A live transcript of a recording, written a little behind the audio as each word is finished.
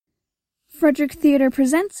Frederick Theater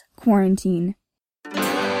presents Quarantine.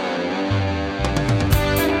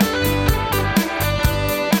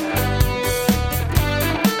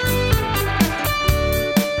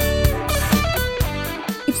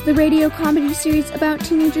 It's the radio comedy series about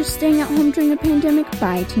teenagers staying at home during a pandemic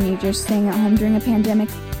by teenagers staying at home during a pandemic.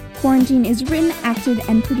 Quarantine is written, acted,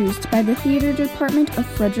 and produced by the theater department of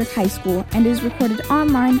Frederick High School and is recorded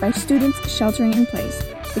online by students sheltering in place.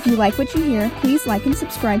 If you like what you hear, please like and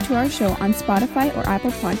subscribe to our show on Spotify or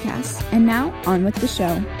Apple Podcasts. And now, on with the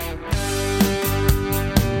show.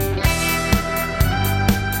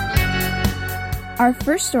 Our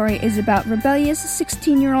first story is about rebellious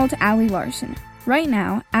 16-year-old Allie Larson. Right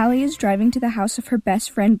now, Allie is driving to the house of her best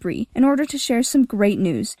friend Bree in order to share some great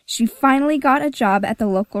news. She finally got a job at the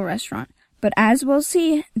local restaurant. But as we'll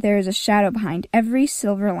see, there is a shadow behind every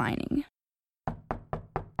silver lining.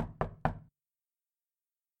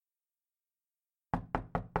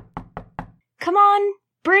 Come on,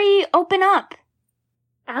 Bree, open up.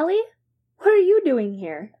 Allie, what are you doing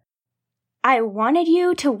here? I wanted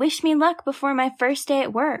you to wish me luck before my first day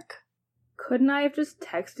at work. Couldn't I have just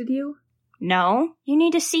texted you? No, you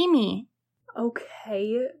need to see me.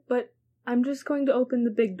 Okay, but I'm just going to open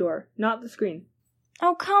the big door, not the screen.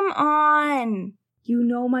 Oh, come on. You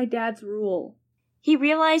know my dad's rule. He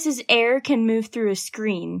realizes air can move through a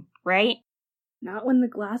screen, right? Not when the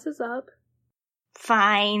glass is up.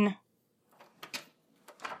 Fine.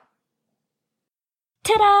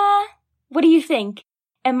 Ta-da! What do you think?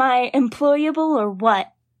 Am I employable or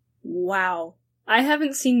what? Wow. I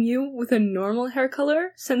haven't seen you with a normal hair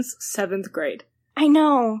color since 7th grade. I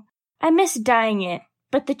know. I miss dyeing it,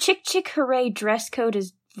 but the Chick Chick Hooray dress code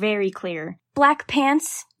is very clear. Black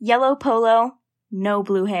pants, yellow polo, no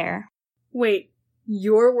blue hair. Wait,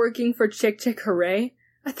 you're working for Chick Chick Hooray?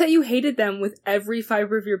 I thought you hated them with every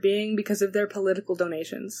fiber of your being because of their political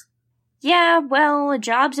donations. Yeah, well, a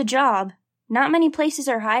job's a job. Not many places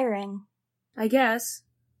are hiring. I guess.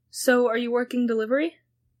 So, are you working delivery?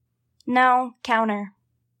 No, counter.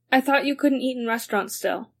 I thought you couldn't eat in restaurants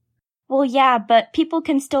still. Well, yeah, but people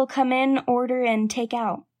can still come in, order, and take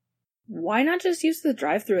out. Why not just use the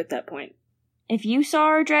drive-thru at that point? If you saw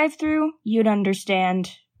our drive-thru, you'd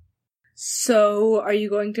understand. So, are you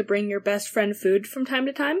going to bring your best friend food from time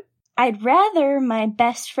to time? I'd rather my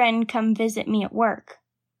best friend come visit me at work.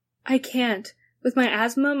 I can't. With my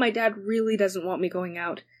asthma, my dad really doesn't want me going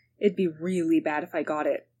out. It'd be really bad if I got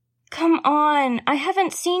it. Come on, I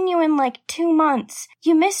haven't seen you in like 2 months.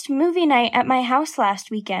 You missed movie night at my house last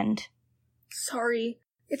weekend. Sorry,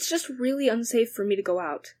 it's just really unsafe for me to go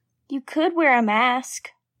out. You could wear a mask.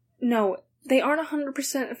 No, they aren't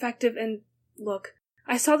 100% effective and, look,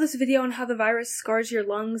 I saw this video on how the virus scars your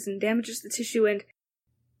lungs and damages the tissue and,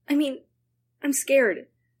 I'm scared.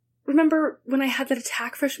 Remember when I had that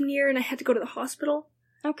attack freshman year and I had to go to the hospital?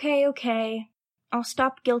 Okay. I'll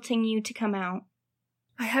stop guilting you to come out.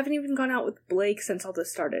 I haven't even gone out with Blake since all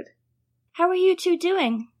this started. How are you two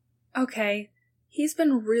doing? Okay. He's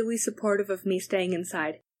been really supportive of me staying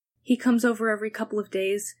inside. He comes over every couple of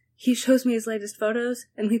days, he shows me his latest photos,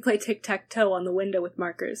 and we play tic-tac-toe on the window with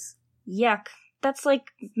markers. Yuck. That's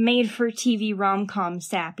like made-for-TV rom-com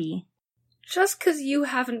sappy. Just 'cause you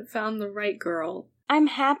haven't found the right girl. I'm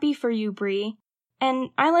happy for you, Bree.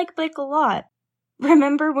 And I like Blake a lot.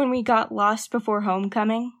 Remember when we got lost before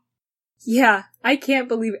homecoming? Yeah, I can't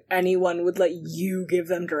believe anyone would let you give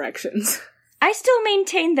them directions. I still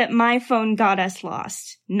maintain that my phone got us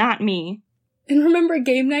lost, not me. And remember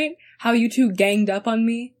game night? How you two ganged up on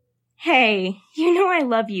me? Hey, you know I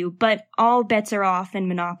love you, but all bets are off in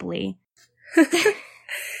Monopoly.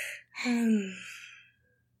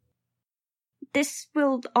 This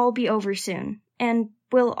will all be over soon, and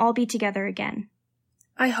we'll all be together again.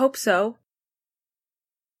 I hope so.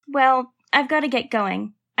 Well, I've got to get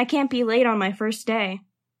going. I can't be late on my first day.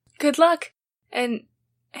 Good luck. And,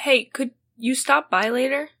 hey, could you stop by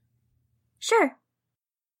later? Sure.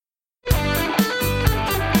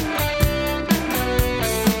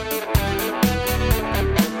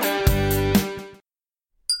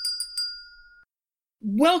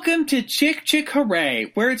 Welcome to Chick Chick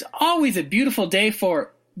Hooray, where it's always a beautiful day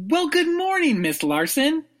for... Well, good morning, Miss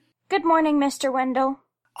Larson. Good morning, Mr. Wendell.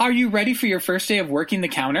 Are you ready for your first day of working the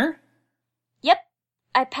counter? Yep.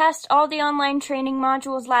 I passed all the online training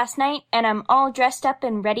modules last night, and I'm all dressed up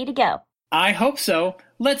and ready to go. I hope so.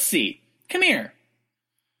 Let's see. Come here.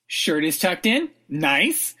 Shirt is tucked in.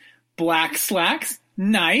 Nice. Black slacks.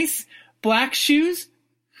 Nice. Black shoes.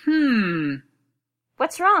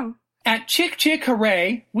 What's wrong? At Chick Chick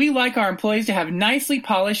Hooray, we like our employees to have nicely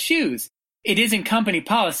polished shoes. It isn't company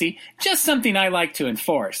policy, just something I like to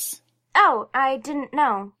enforce. Oh, I didn't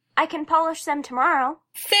know. I can polish them tomorrow.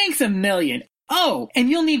 Thanks a million. Oh,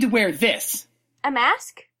 and you'll need to wear this. A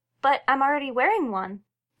mask? But I'm already wearing one.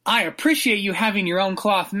 I appreciate you having your own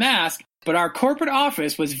cloth mask, but our corporate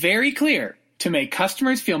office was very clear. To make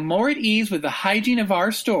customers feel more at ease with the hygiene of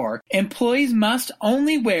our store, employees must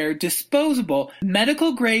only wear disposable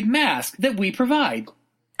medical-grade masks that we provide.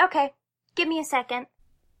 Okay, give me a second.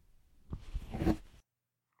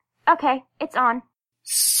 Okay, it's on.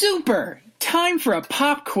 Super! Time for a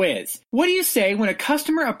pop quiz. What do you say when a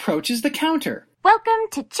customer approaches the counter? Welcome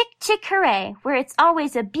to Chick Chick Hooray, where it's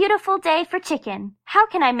always a beautiful day for chicken. How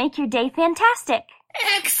can I make your day fantastic?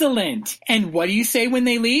 Excellent! And what do you say when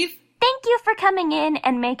they leave? Thank you for coming in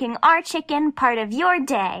and making our chicken part of your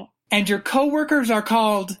day. And your coworkers are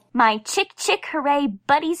called? My Chick Chick Hooray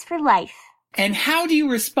Buddies for Life. And how do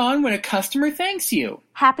you respond when a customer thanks you?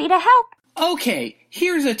 Happy to help. Okay,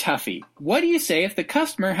 here's a toughie. What do you say if the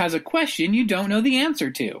customer has a question you don't know the answer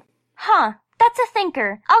to? Huh, that's a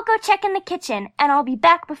thinker. I'll go check in the kitchen, and I'll be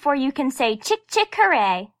back before you can say Chick Chick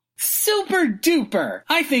Hooray. Super duper!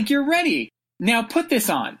 I think you're ready. Now put this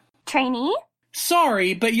on. Trainee?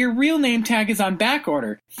 Sorry, but your real name tag is on back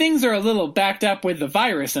order. Things are a little backed up with the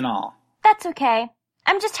virus and all. That's okay.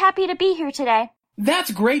 I'm just happy to be here today.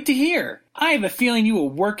 That's great to hear. I have a feeling you will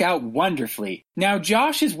work out wonderfully. Now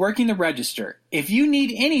Josh is working the register. If you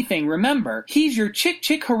need anything, remember, he's your Chick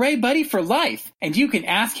Chick Hooray buddy for life, and you can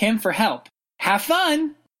ask him for help. Have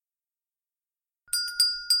fun!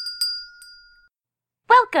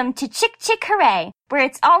 Welcome to Chick Chick Hooray, where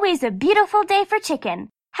it's always a beautiful day for chicken.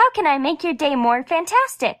 How can I make your day more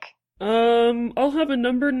fantastic? I'll have a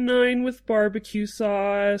number 9 with barbecue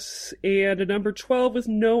sauce, and a number 12 with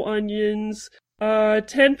no onions,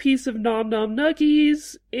 10 piece of Nom Nom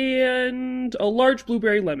Nuggies, and a large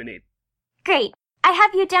blueberry lemonade. Great. I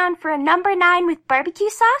have you down for a number 9 with barbecue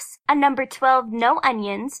sauce, a number 12 no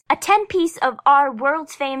onions, a 10 piece of our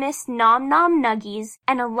world's famous Nom Nom Nuggies,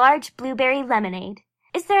 and a large blueberry lemonade.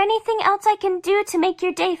 Is there anything else I can do to make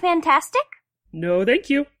your day fantastic? No, thank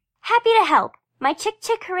you. Happy to help. My Chick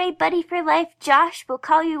Chick Hooray buddy for life, Josh, will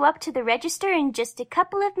call you up to the register in just a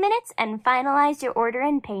couple of minutes and finalize your order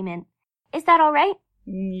and payment. Is that all right?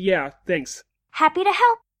 Yeah, thanks. Happy to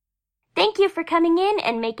help. Thank you for coming in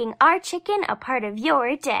and making our chicken a part of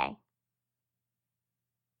your day.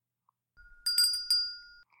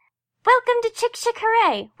 Welcome to Chick Chick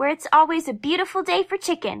Hooray, where it's always a beautiful day for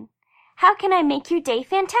chicken. How can I make your day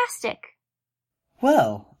fantastic?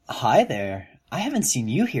 Well, hi there. I haven't seen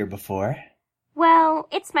you here before. Well,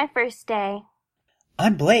 it's my first day.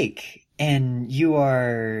 I'm Blake, and you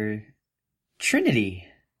are... Trinity.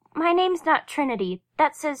 My name's not Trinity.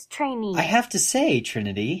 That says trainee. I have to say,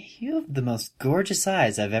 Trinity, you have the most gorgeous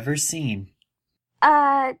eyes I've ever seen.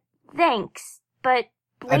 Thanks, but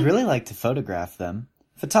Blake... I'd really like to photograph them.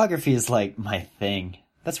 Photography is like my thing.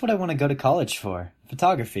 That's what I want to go to college for.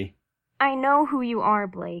 Photography. I know who you are,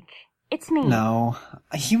 Blake. It's me. No,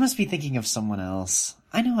 you must be thinking of someone else.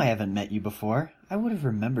 I know I haven't met you before. I would have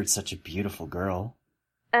remembered such a beautiful girl.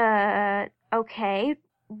 Okay.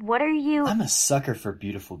 What are you... I'm a sucker for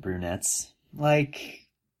beautiful brunettes. Like...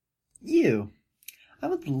 you. I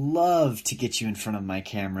would love to get you in front of my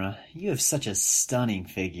camera. You have such a stunning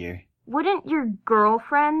figure. Wouldn't your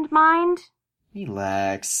girlfriend mind?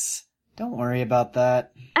 Relax. Don't worry about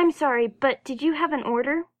that. I'm sorry, but did you have an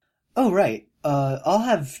order? Oh, right. I'll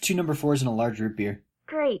have 2 number 4s and a large root beer.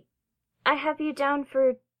 Great. I have you down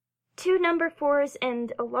for 2 number 4s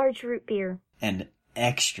and a large root beer. And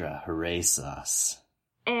extra hooray sauce.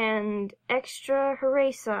 And extra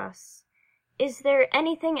hooray sauce. Is there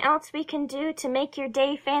anything else we can do to make your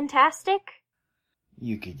day fantastic?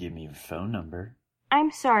 You could give me your phone number.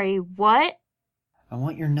 I'm sorry, what? I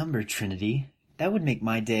want your number, Trinity. That would make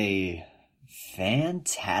my day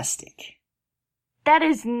fantastic. That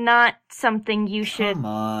is not something you should... Come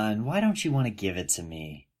on, why don't you want to give it to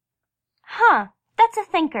me? Huh, that's a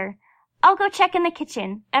thinker. I'll go check in the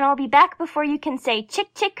kitchen, and I'll be back before you can say Chick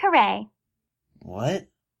Chick Hooray. What?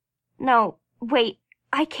 No, wait,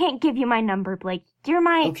 I can't give you my number, Blake. You're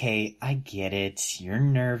my... Okay, I get it. You're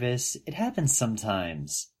nervous. It happens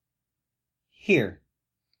sometimes. Here.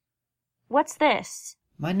 What's this?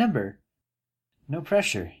 My number. No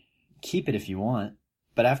pressure. Keep it if you want.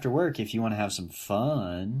 But after work, if you want to have some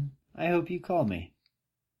fun, I hope you call me.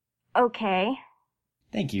 Okay.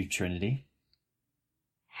 Thank you, Trinity.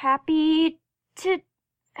 Happy to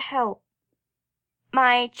help.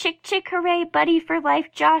 My Chick Chick Hooray buddy for life,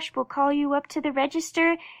 Josh, will call you up to the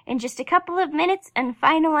register in just a couple of minutes and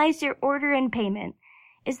finalize your order and payment.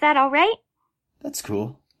 Is that all right? That's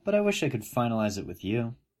cool, but I wish I could finalize it with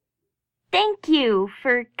you. Thank you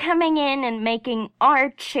for coming in and making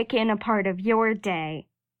our chicken a part of your day.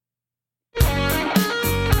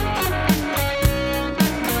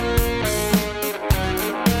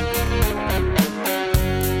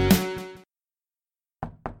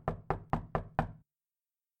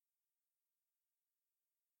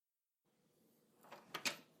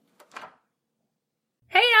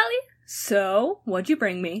 Hey, Allie! So, what'd you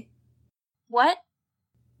bring me? What?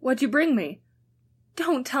 What'd you bring me?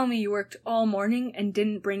 Don't tell me you worked all morning and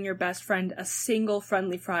didn't bring your best friend a single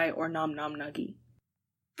friendly fry or nom nom nuggie.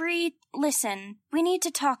 Bree, listen, we need to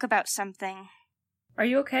talk about something. Are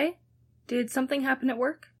you okay? Did something happen at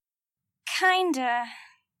work? Kinda.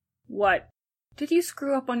 What? Did you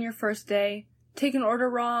screw up on your first day? Take an order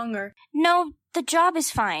wrong or... No, the job is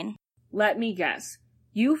fine. Let me guess.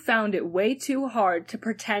 You found it way too hard to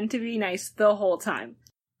pretend to be nice the whole time.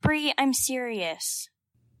 Bree, I'm serious.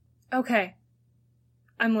 Okay.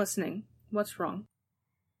 I'm listening. What's wrong?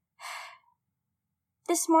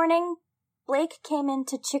 This morning, Blake came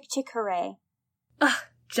into Chick Chick Hooray. Ugh,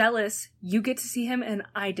 jealous. You get to see him and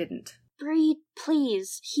I didn't. Bree,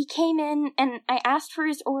 please. He came in and I asked for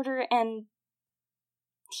his order and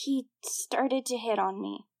he started to hit on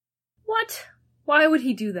me. What? Why would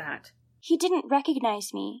he do that? He didn't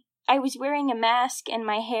recognize me. I was wearing a mask and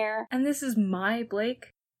my hair. And this is my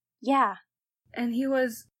Blake? Yeah. And he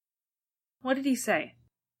was... What did he say?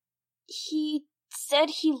 He said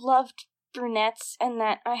he loved brunettes and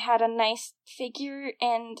that I had a nice figure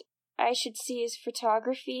and I should see his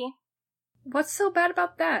photography. What's so bad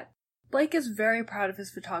about that? Blake is very proud of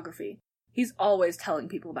his photography. He's always telling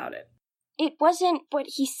people about it. It wasn't what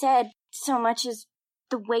he said so much as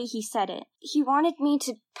the way he said it. He wanted me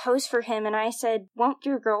to pose for him and I said, "Won't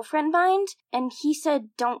your girlfriend mind?" And he said,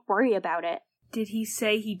 "Don't worry about it." Did he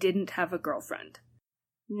say he didn't have a girlfriend?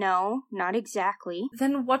 No, not exactly.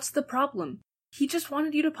 Then what's the problem? He just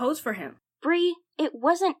wanted you to pose for him. Bree, it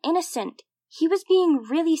wasn't innocent. He was being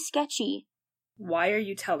really sketchy. Why are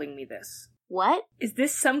you telling me this? What? Is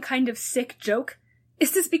this some kind of sick joke?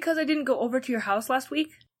 Is this because I didn't go over to your house last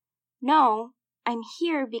week? No, I'm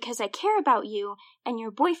here because I care about you and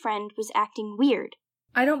your boyfriend was acting weird.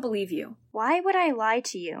 I don't believe you. Why would I lie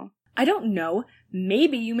to you? I don't know.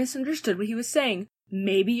 Maybe you misunderstood what he was saying.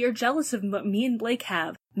 Maybe you're jealous of what me and Blake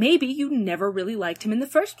have. Maybe you never really liked him in the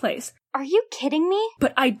first place. Are you kidding me?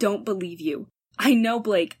 But I don't believe you. I know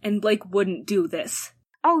Blake, and Blake wouldn't do this.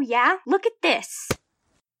 Oh yeah? Look at this.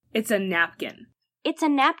 It's a napkin. It's a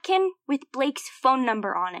napkin with Blake's phone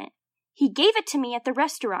number on it. He gave it to me at the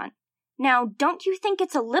restaurant. Now, don't you think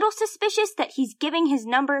it's a little suspicious that he's giving his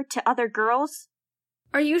number to other girls?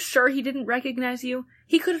 Are you sure he didn't recognize you?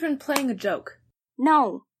 He could have been playing a joke.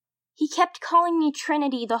 No. He kept calling me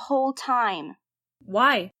Trinity the whole time.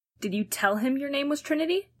 Why? Did you tell him your name was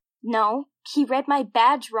Trinity? No. He read my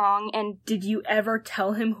badge wrong and... Did you ever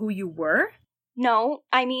tell him who you were? No.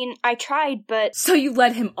 I mean, I tried, but... So you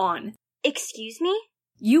led him on. Excuse me?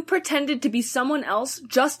 You pretended to be someone else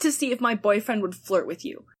just to see if my boyfriend would flirt with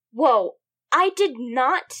you. Whoa. I did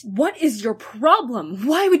not... What is your problem?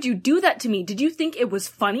 Why would you do that to me? Did you think it was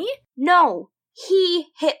funny? No. He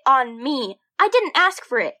hit on me. I didn't ask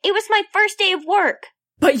for it. It was my first day of work.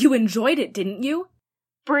 But you enjoyed it, didn't you?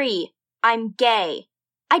 Bree, I'm gay.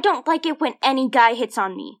 I don't like it when any guy hits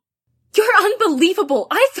on me. You're unbelievable!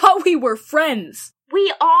 I thought we were friends!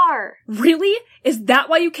 We are! Really? Is that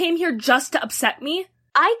why you came here, just to upset me?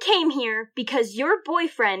 I came here because your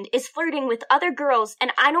boyfriend is flirting with other girls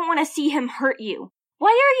and I don't want to see him hurt you. Why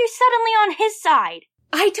are you suddenly on his side?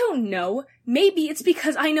 I don't know. Maybe it's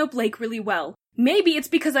because I know Blake really well. Maybe it's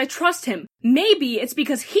because I trust him. Maybe it's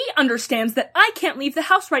because he understands that I can't leave the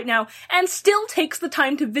house right now and still takes the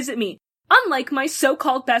time to visit me. Unlike my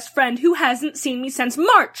so-called best friend who hasn't seen me since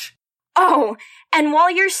March. Oh, and while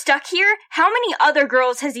you're stuck here, how many other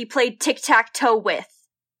girls has he played tic-tac-toe with?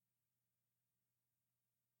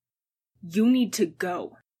 You need to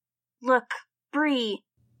go. Look, Bree.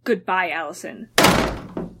 Goodbye, Allison.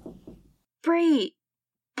 Bree.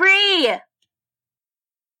 Bree!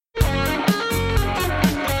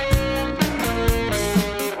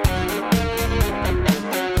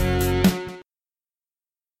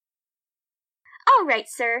 All right,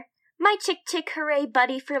 sir. My Chick Chick Hooray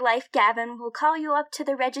buddy for life, Gavin, will call you up to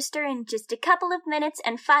the register in just a couple of minutes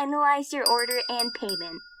and finalize your order and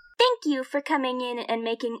payment. Thank you for coming in and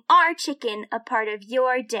making our chicken a part of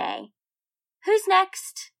your day. Who's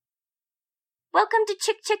next? Welcome to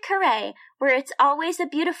Chick Chick Hooray, where it's always a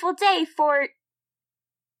beautiful day for...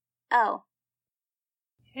 Oh.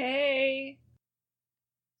 Hey.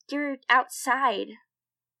 You're outside.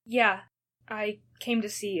 Yeah, I came to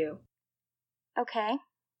see you. Okay.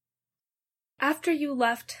 After you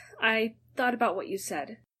left, I thought about what you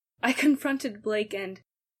said. I confronted Blake and...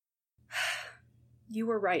 You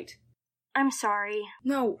were right. I'm sorry.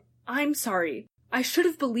 No, I'm sorry. I should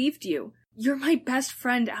have believed you. You're my best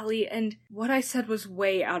friend, Allie, and what I said was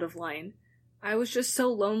way out of line. I was just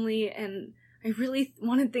so lonely, and I really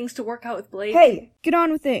wanted things to work out with Blake. Hey, get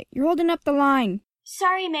on with it. You're holding up the line.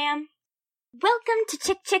 Sorry, ma'am. Welcome to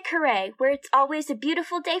Chick Chick Hooray, where it's always a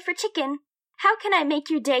beautiful day for chicken. How can I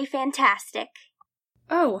make your day fantastic?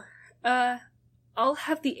 Oh, I'll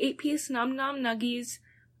have the 8-piece Nom Nom Nuggies,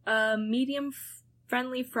 medium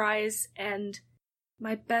friendly fries, and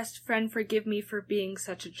my best friend forgive me for being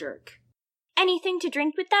such a jerk. Anything to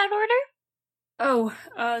drink with that order? Oh,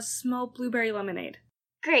 a small blueberry lemonade.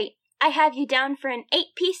 Great. I have you down for an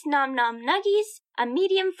 8-piece Nom Nom Nuggies, a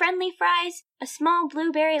medium friendly fries, a small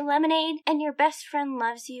blueberry lemonade, and your best friend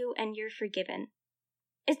loves you and you're forgiven.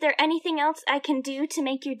 Is there anything else I can do to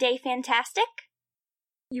make your day fantastic?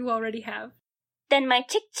 You already have. Then my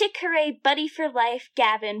Chick Chick Hooray buddy for life,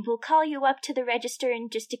 Gavin, will call you up to the register in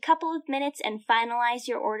just a couple of minutes and finalize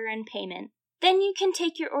your order and payment. Then you can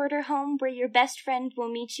take your order home where your best friend will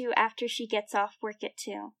meet you after she gets off work at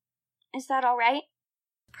 2. Is that all right?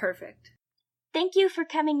 Perfect. Thank you for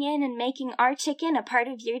coming in and making our chicken a part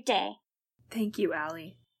of your day. Thank you,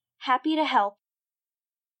 Allie. Happy to help.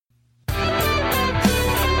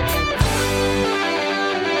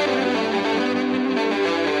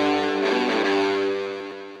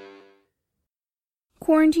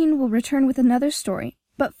 Quarantine will return with another story,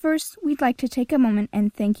 but first we'd like to take a moment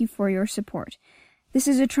and thank you for your support. This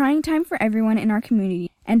is a trying time for everyone in our community,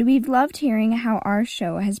 and we've loved hearing how our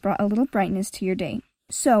show has brought a little brightness to your day.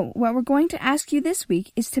 So, what we're going to ask you this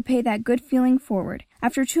week is to pay that good feeling forward.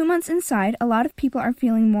 After 2 months inside, a lot of people are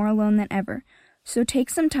feeling more alone than ever. So take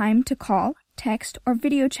some time to call, text, or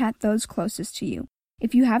video chat those closest to you.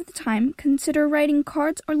 If you have the time, consider writing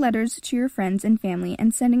cards or letters to your friends and family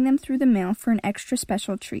and sending them through the mail for an extra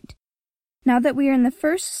special treat. Now that we are in the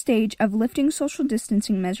first stage of lifting social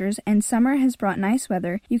distancing measures and summer has brought nice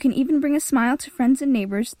weather, you can even bring a smile to friends and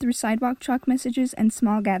neighbors through sidewalk chalk messages and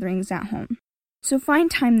small gatherings at home. So find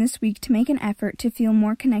time this week to make an effort to feel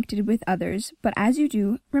more connected with others, but as you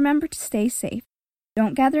do, remember to stay safe.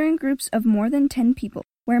 Don't gather in groups of more than 10 people.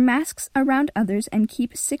 Wear masks around others and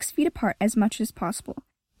keep 6 feet apart as much as possible.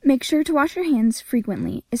 Make sure to wash your hands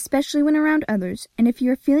frequently, especially when around others, and if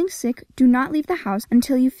you are feeling sick, do not leave the house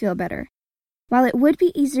until you feel better. While it would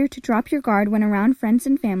be easier to drop your guard when around friends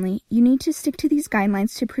and family, you need to stick to these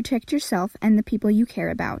guidelines to protect yourself and the people you care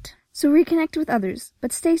about. So reconnect with others,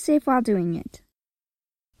 but stay safe while doing it.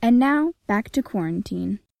 And now, back to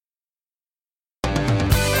quarantine.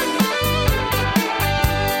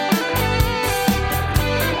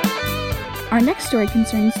 Our next story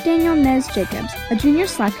concerns Daniel Nez Jacobs, a junior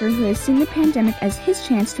slacker who has seen the pandemic as his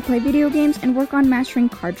chance to play video games and work on mastering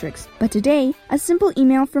card tricks. But today, a simple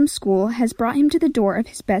email from school has brought him to the door of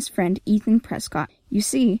his best friend, Ethan Prescott. You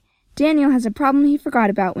see, Daniel has a problem he forgot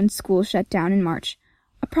about when school shut down in March.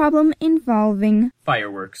 A problem involving...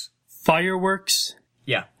 Fireworks. Fireworks?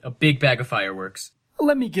 Yeah, a big bag of fireworks.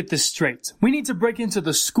 Let me get this straight. We need to break into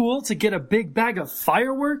the school to get a big bag of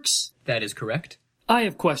fireworks? That is correct. I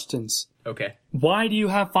have questions. Okay. Why do you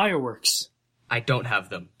have fireworks? I don't have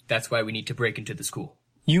them. That's why we need to break into the school.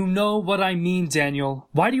 You know what I mean, Daniel.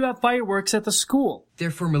 Why do you have fireworks at the school?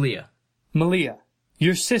 They're for Malia. Malia,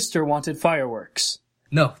 your sister wanted fireworks.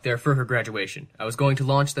 No, they're for her graduation. I was going to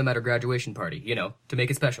launch them at her graduation party, to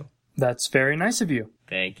make it special. That's very nice of you.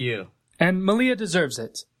 Thank you. And Malia deserves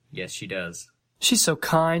it. Yes, she does. She's so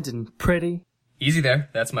kind and pretty. Easy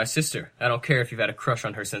there. That's my sister. I don't care if you've had a crush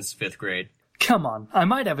on her since 5th grade. Come on, I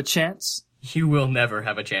might have a chance. You will never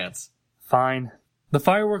have a chance. Fine. The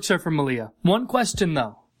fireworks are for Malia. One question,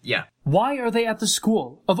 though. Yeah. Why are they at the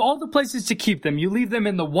school? Of all the places to keep them, you leave them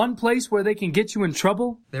in the one place where they can get you in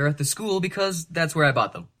trouble? They're at the school because that's where I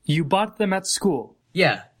bought them. You bought them at school?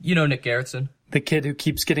 Yeah, you know Nick Garrettson. The kid who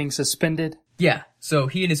keeps getting suspended? Yeah, so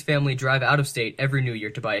he and his family drive out of state every New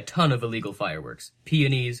Year to buy a ton of illegal fireworks.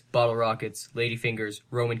 Peonies, bottle rockets, ladyfingers,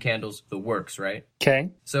 Roman candles, the works, right?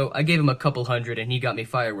 Okay. So I gave him a couple hundred and he got me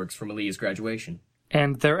fireworks for Malia's graduation.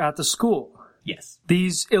 And they're at the school? Yes.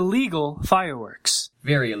 These illegal fireworks?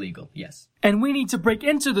 Very illegal, yes. And we need to break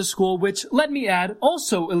into the school, which, let me add,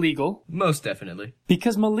 also illegal. Most definitely.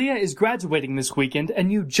 Because Malia is graduating this weekend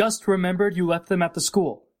and you just remembered you left them at the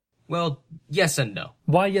school. Well, yes and no.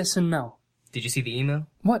 Why yes and no? Did you see the email?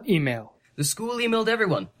 What email? The school emailed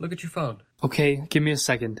everyone. Look at your phone. Okay, give me a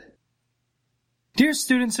second. Dear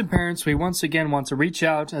students and parents, we once again want to reach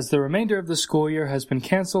out as the remainder of the school year has been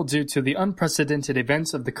canceled due to the unprecedented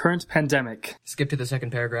events of the current pandemic. Skip to the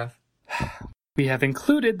second paragraph. We have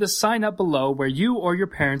included the sign up below where you or your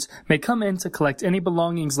parents may come in to collect any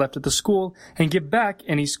belongings left at the school and give back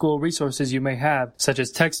any school resources you may have, such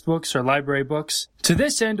as textbooks or library books. To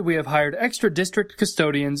this end, we have hired extra district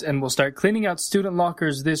custodians and will start cleaning out student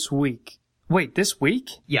lockers this week. Wait, this week?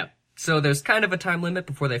 Yeah. So there's kind of a time limit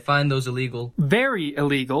before they find those illegal... Very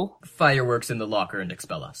illegal. ...fireworks in the locker and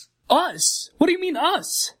expel us. Us? What do you mean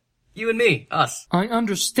us? You and me. Us. I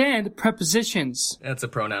understand prepositions. That's a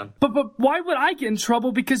pronoun. But why would I get in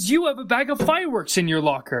trouble because you have a bag of fireworks in your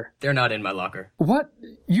locker? They're not in my locker. What?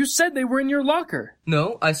 You said they were in your locker.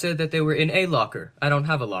 No, I said that they were in a locker. I don't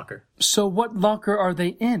have a locker. So what locker are they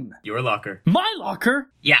in? Your locker. My locker?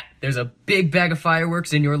 Yeah, there's a big bag of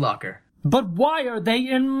fireworks in your locker. But why are they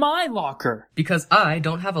in my locker? Because I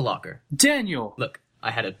don't have a locker. Daniel! Look,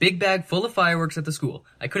 I had a big bag full of fireworks at the school.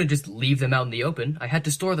 I couldn't just leave them out in the open. I had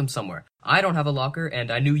to store them somewhere. I don't have a locker,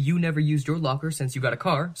 and I knew you never used your locker since you got a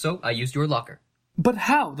car, so I used your locker. But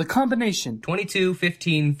how? The combination? 22,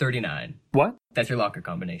 15, 39. What? That's your locker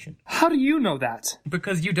combination. How do you know that?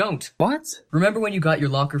 Because you don't. What? Remember when you got your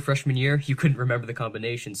locker freshman year? You couldn't remember the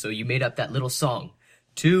combination, so you made up that little song.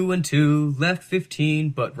 2 and 2, left 15,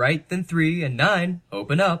 but right then 3 and 9,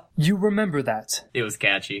 open up. You remember that. It was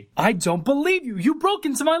catchy. I don't believe you. You broke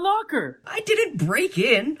into my locker. I didn't break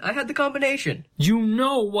in. I had the combination. You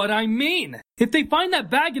know what I mean. If they find that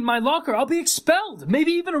bag in my locker, I'll be expelled,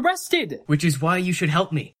 maybe even arrested. Which is why you should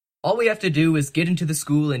help me. All we have to do is get into the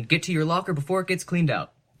school and get to your locker before it gets cleaned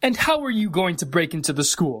out. And how are you going to break into the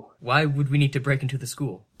school? Why would we need to break into the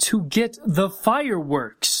school? To get the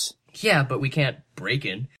fireworks. Yeah, but we can't break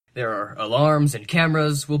in. There are alarms and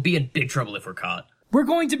cameras. We'll be in big trouble if we're caught. We're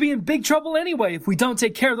going to be in big trouble anyway if we don't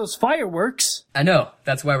take care of those fireworks. I know.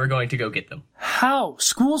 That's why we're going to go get them. How?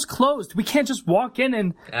 School's closed. We can't just walk in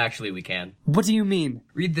and... Actually, we can. What do you mean?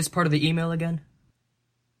 Read this part of the email again.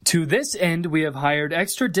 To this end, we have hired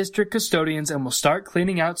extra district custodians and will start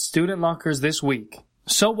cleaning out student lockers this week.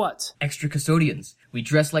 So what? Extra custodians. We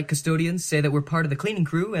dress like custodians, say that we're part of the cleaning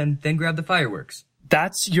crew, and then grab the fireworks.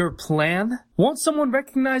 That's your plan? Won't someone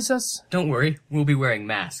recognize us? Don't worry, we'll be wearing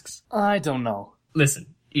masks. I don't know.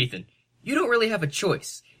 Listen, Ethan, you don't really have a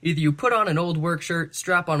choice. Either you put on an old work shirt,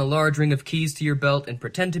 strap on a large ring of keys to your belt, and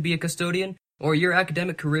pretend to be a custodian, or your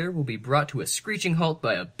academic career will be brought to a screeching halt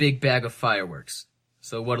by a big bag of fireworks.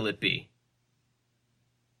 So what'll it be?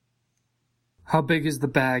 How big is the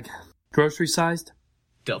bag? Grocery sized?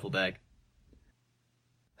 Duffel bag.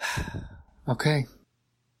 Okay.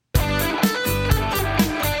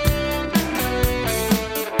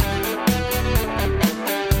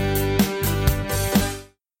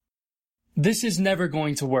 This is never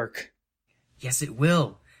going to work. Yes, it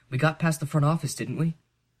will. We got past the front office, didn't we?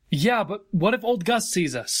 Yeah, but what if old Gus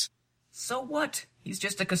sees us? So what? He's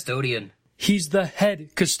just a custodian. He's the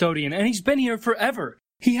head custodian, and he's been here forever.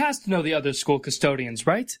 He has to know the other school custodians,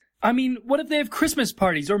 right? I mean, what if they have Christmas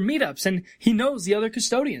parties or meetups and he knows the other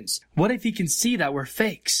custodians? What if he can see that we're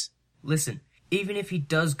fakes? Listen, even if he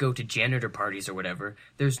does go to janitor parties or whatever,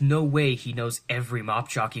 there's no way he knows every mop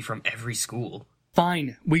jockey from every school.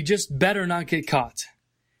 Fine, we just better not get caught.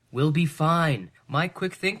 We'll be fine. My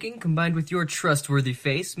quick thinking combined with your trustworthy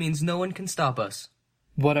face means no one can stop us.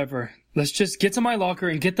 Whatever. Let's just get to my locker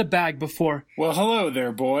and get the bag before... Well, hello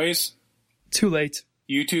there, boys. Too late.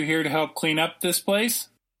 You two here to help clean up this place?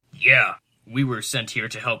 Yeah, we were sent here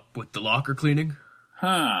to help with the locker cleaning.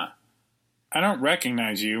 Huh. I don't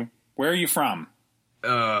recognize you. Where are you from?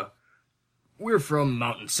 We're from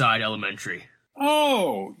Mountainside Elementary.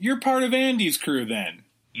 Oh, you're part of Andy's crew then.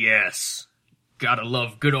 Yes. Gotta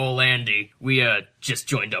love good old Andy. We, just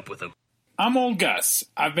joined up with him. I'm old Gus.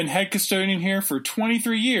 I've been head custodian here for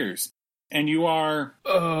 23 years. And you are...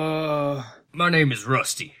 My name is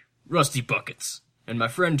Rusty. Rusty Buckets. And my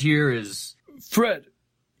friend here is...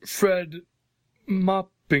 Fred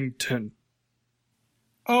Moppington.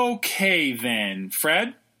 Okay then,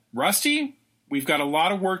 Fred. Rusty, we've got a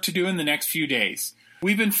lot of work to do in the next few days.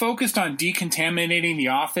 We've been focused on decontaminating the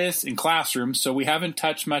office and classrooms, so we haven't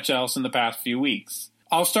touched much else in the past few weeks.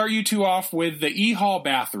 I'll start you two off with the E-Hall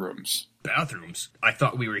bathrooms. Bathrooms? I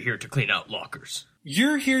thought we were here to clean out lockers.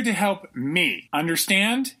 You're here to help me,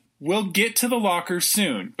 understand? We'll get to the lockers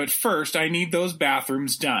soon, but first I need those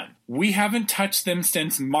bathrooms done. We haven't touched them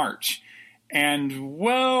since March, and,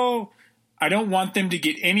 well, I don't want them to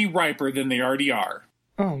get any riper than they already are.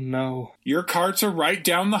 Oh, no. Your carts are right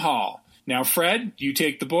down the hall. Now, Fred, you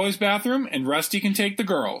take the boys' bathroom, and Rusty can take the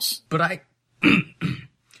girls'. But I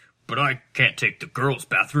can't take the girls'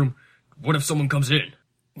 bathroom. What if someone comes in?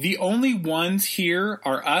 The only ones here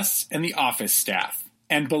are us and the office staff.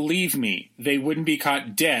 And believe me, they wouldn't be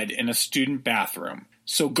caught dead in a student bathroom.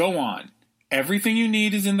 So go on. Everything you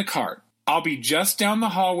need is in the cart. I'll be just down the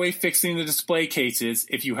hallway fixing the display cases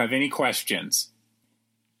if you have any questions.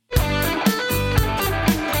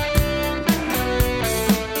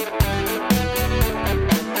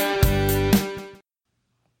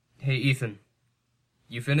 Hey, Ethan.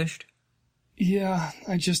 You finished? Yeah,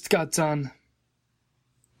 I just got done.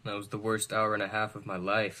 That was the worst hour and a half of my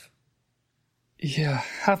life. Yeah,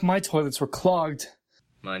 half my toilets were clogged.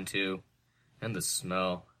 Mine too. And the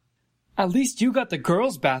smell. At least you got the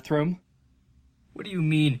girls' bathroom. What do you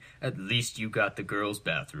mean, at least you got the girls'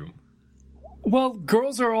 bathroom? Well,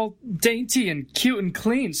 girls are all dainty and cute and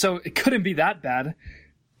clean, so it couldn't be that bad.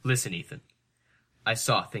 Listen, Ethan. I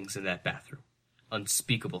saw things in that bathroom.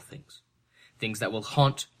 Unspeakable things. Things that will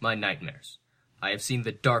haunt my nightmares. I have seen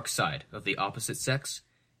the dark side of the opposite sex,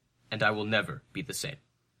 and I will never be the same.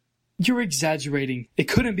 You're exaggerating. It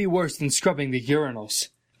couldn't be worse than scrubbing the urinals.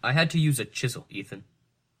 I had to use a chisel, Ethan.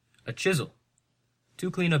 A chisel. To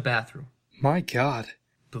clean a bathroom. My God.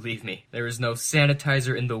 Believe me, there is no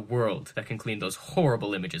sanitizer in the world that can clean those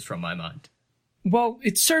horrible images from my mind. Well,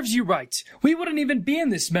 it serves you right. We wouldn't even be in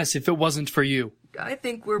this mess if it wasn't for you. I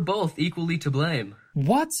think we're both equally to blame.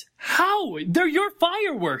 What? How? They're your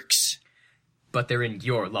fireworks. But they're in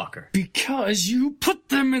your locker. Because you put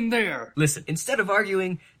them in there. Listen, instead of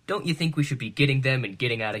arguing, don't you think we should be getting them and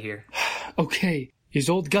getting out of here? Okay, is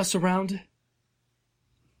old Gus around?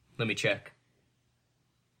 Let me check.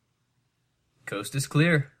 Coast is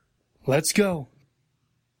clear. Let's go.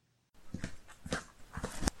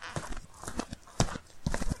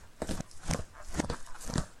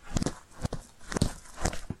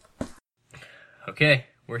 Okay,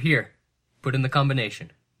 we're here. Put in the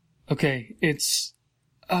combination. Okay, it's...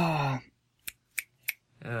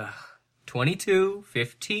 22,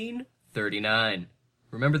 15, 39.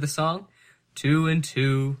 Remember the song? 2 and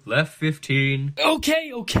 2, left 15.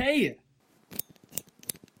 Okay.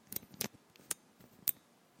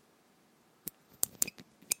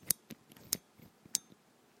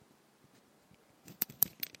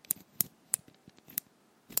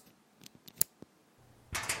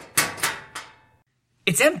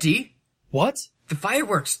 It's empty. What? The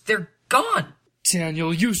fireworks, they're gone.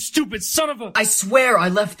 Daniel, you stupid son of a... I swear I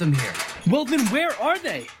left them here. Well, then where are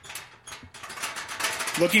they?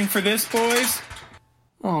 Looking for this, boys?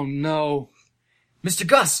 Oh, no. Mr.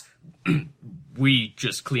 Gus, we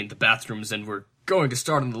just cleaned the bathrooms and we're going to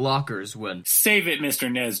start on the lockers when... Save it,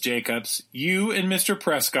 Mr. Nez Jacobs. You and Mr.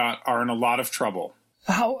 Prescott are in a lot of trouble.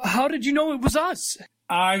 How did you know it was us?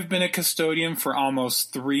 I've been a custodian for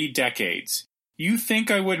almost 3 decades. You think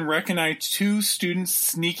I wouldn't recognize 2 students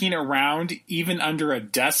sneaking around even under a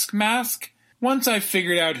desk mask? Once I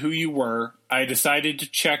figured out who you were, I decided to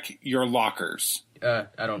check your lockers. I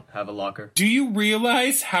don't have a locker. Do you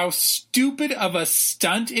realize how stupid of a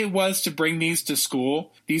stunt it was to bring these to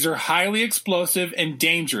school? These are highly explosive and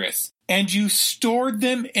dangerous. And you stored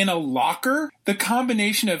them in a locker? The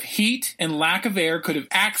combination of heat and lack of air could have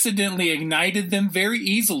accidentally ignited them very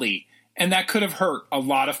easily, and that could have hurt a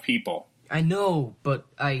lot of people. I know, but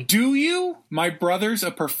Do you? My brother's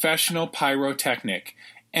a professional pyrotechnic,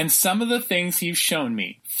 and some of the things he's shown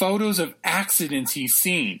me, photos of accidents he's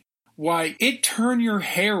seen, why, it turned your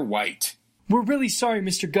hair white. We're really sorry,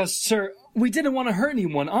 Mr. Gus, sir. We didn't want to hurt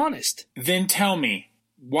anyone, honest. Then tell me,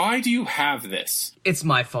 why do you have this? It's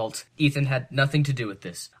my fault. Ethan had nothing to do with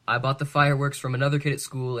this. I bought the fireworks from another kid at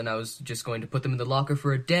school, and I was just going to put them in the locker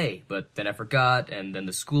for a day, but then I forgot, and then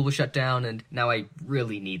the school was shut down, and now I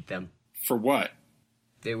really need them. For what?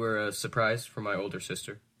 They were a surprise for my older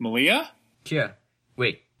sister. Malia? Yeah.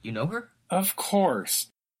 Wait, you know her? Of course.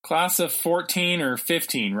 Class of 14 or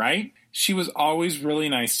 15, right? She was always really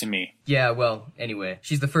nice to me. Yeah, well, anyway,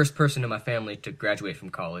 she's the first person in my family to graduate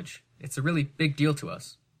from college. It's a really big deal to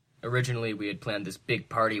us. Originally, we had planned this big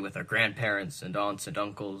party with our grandparents and aunts and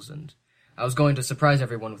uncles, and I was going to surprise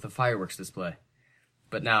everyone with a fireworks display.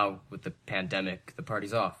 But now, with the pandemic, the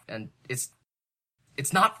party's off, and it's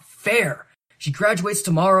not fair. She graduates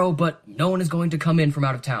tomorrow, but no one is going to come in from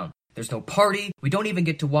out of town. There's no party. We don't even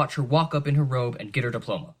get to watch her walk up in her robe and get her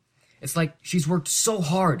diploma. It's like she's worked so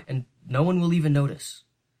hard, and no one will even notice.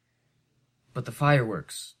 But the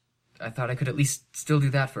fireworks, I thought I could at least still do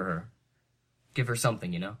that for her. Give her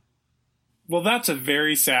something, you know? Well, that's a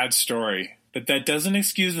very sad story, but that doesn't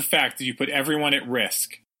excuse the fact that you put everyone at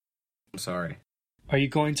risk. I'm sorry. Are you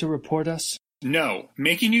going to report us? No,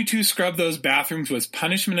 making you 2 scrub those bathrooms was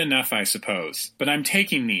punishment enough, I suppose. But I'm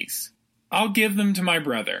taking these. I'll give them to my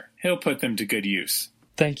brother. He'll put them to good use.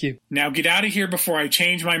 Thank you. Now get out of here before I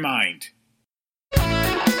change my mind.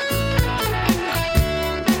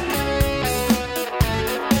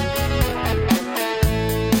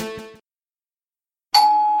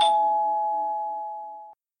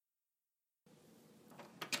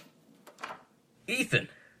 Ethan,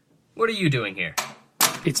 what are you doing here?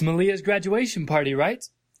 It's Malia's graduation party, right?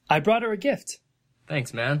 I brought her a gift.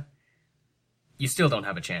 Thanks, man. You still don't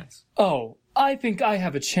have a chance. Oh, I think I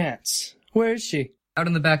have a chance. Where is she? Out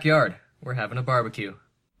in the backyard. We're having a barbecue.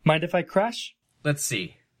 Mind if I crash? Let's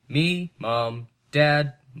see. Me, Mom,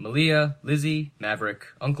 Dad, Malia, Lizzie, Maverick,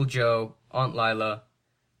 Uncle Joe, Aunt Lila.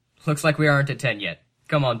 Looks like we aren't at 10 yet.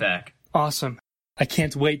 Come on back. Awesome. I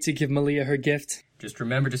can't wait to give Malia her gift. Just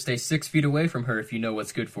remember to stay 6 feet away from her if you know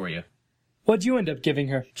what's good for you. What'd you end up giving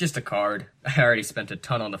her? Just a card. I already spent a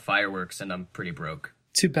ton on the fireworks and I'm pretty broke.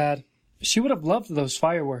 Too bad. She would have loved those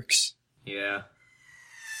fireworks. Yeah.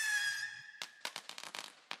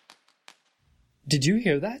 Did you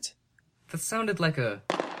hear that? That sounded like a...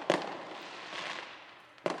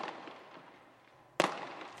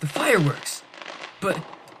 The fireworks! But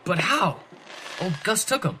how? Old Gus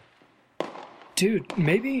took them. Dude,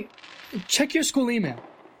 maybe... Check your school email.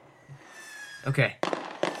 Okay.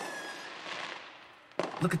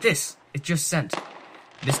 Look at this. It just sent.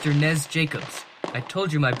 Mr. Nez Jacobs. I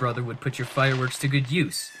told you my brother would put your fireworks to good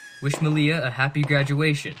use. Wish Malia a happy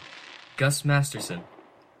graduation. Gus Masterson.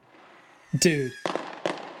 Dude.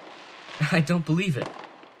 I don't believe it.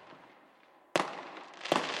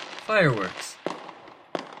 Fireworks.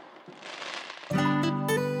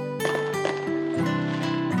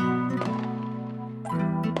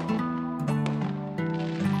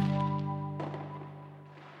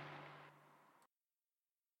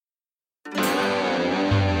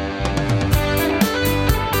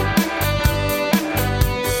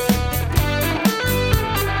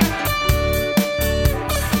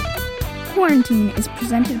 Quarantine is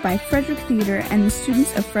presented by Frederick Theater and the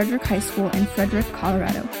students of Frederick High School in Frederick,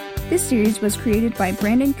 Colorado. This series was created by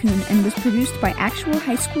Brandon Kuhn and was produced by actual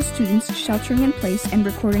high school students sheltering in place and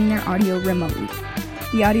recording their audio remotely.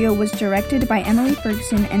 The audio was directed by Emily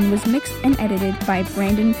Ferguson and was mixed and edited by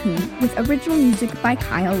Brandon Kuhn, with original music by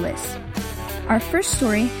Kyle Liss. Our first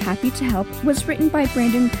story, Happy to Help, was written by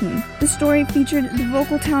Brandon Kuhn. The story featured the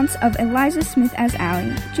vocal talents of Eliza Smith as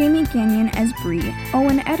Allie, Jamie Gagnon as Bree,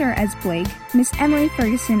 Owen Etter as Blake, Miss Emily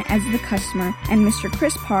Ferguson as the customer, and Mr.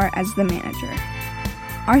 Chris Parr as the manager.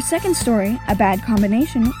 Our second story, A Bad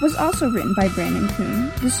Combination, was also written by Brandon Kuhn.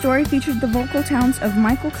 The story featured the vocal talents of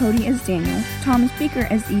Michael Cody as Daniel, Thomas Beaker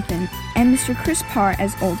as Ethan, and Mr. Chris Parr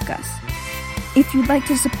as Old Gus. If you'd like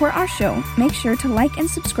to support our show, make sure to like and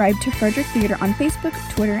subscribe to Frederick Theater on Facebook,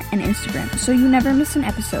 Twitter, and Instagram so you never miss an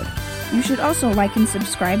episode. You should also like and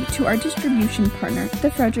subscribe to our distribution partner, the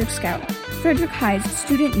Frederick Scout, Frederick High's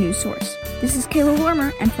student news source. This is Kayla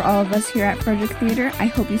Warmer, and for all of us here at Frederick Theater, I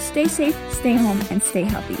hope you stay safe, stay home, and stay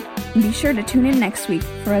healthy. And be sure to tune in next week,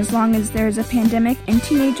 for as long as there is a pandemic and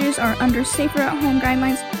teenagers are under safer at home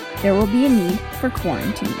guidelines, there will be a need for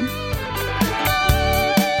quarantine.